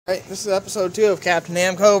Right, this is episode 2 of Captain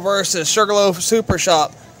Namco versus Loaf Super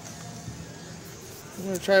Shoppe. I'm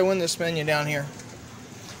going to try to win this menu down here.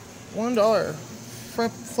 $1.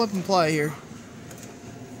 Flip and play here.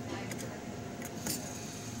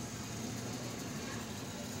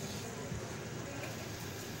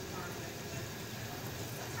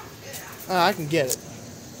 I can get it.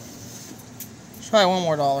 Let's try $1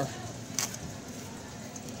 more.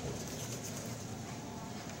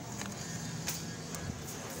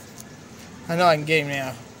 I know I can get him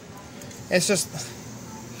now. It's just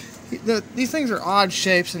these things are odd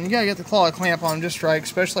shapes, and you gotta get the claw clamp on them just right,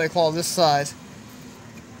 especially a claw this size.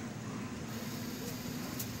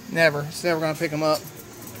 It's never gonna pick them up.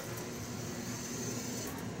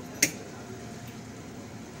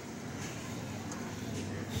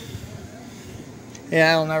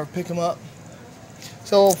 Yeah, I'll never pick them up.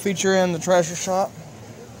 So we'll feature in the treasure shop.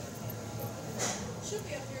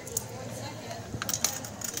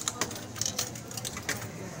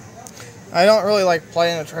 I don't really like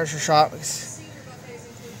playing the treasure shop because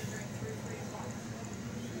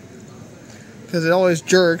it always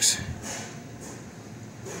jerks.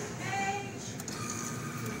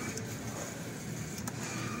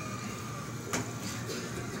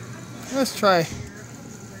 Let's try.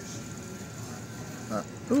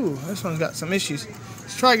 Ooh, this one's got some issues.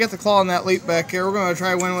 Let's try to get the claw in that loop back here. We're going to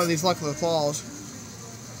try to win one of these luck of the claws.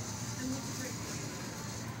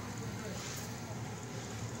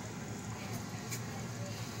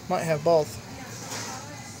 Might have both.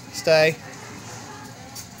 Stay.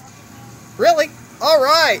 Really?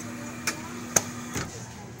 Alright!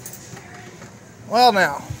 Well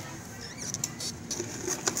now.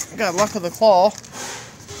 I got luck of the claw.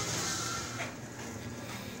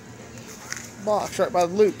 Box right by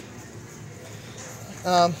the loop.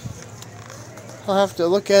 I'll have to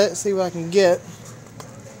look at it and see what I can get.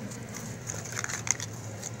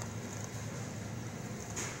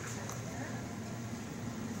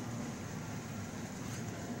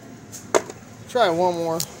 Try one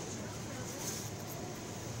more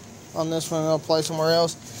on this one and I'll play somewhere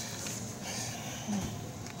else.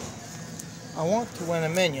 I want to win a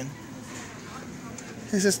minion.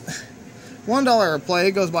 It's just $1 a play.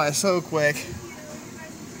 It goes by so quick.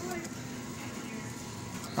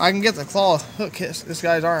 I can get the claw hook hit this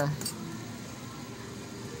guy's arm.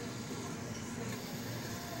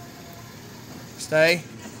 Stay.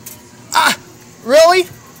 Ah! Really?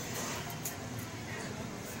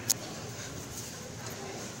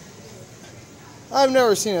 I've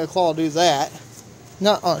never seen a claw do that.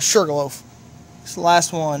 Not on a sugar loaf. It's the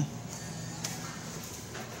last one.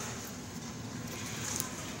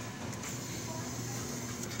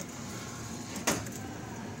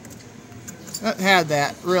 I had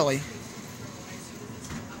that, really.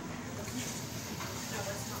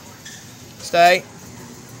 Stay.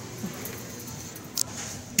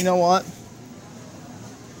 You know what?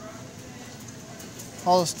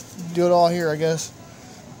 I'll just do it all here, I guess.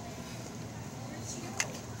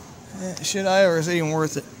 Should I, or is it even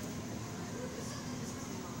worth it?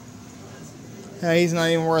 Yeah, he's not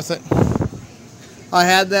even worth it. I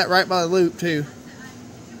had that right by the loop, too.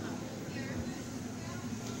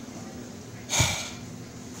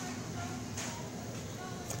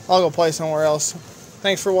 I'll go play somewhere else.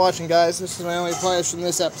 Thanks for watching, guys. This is my only players from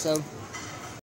this episode.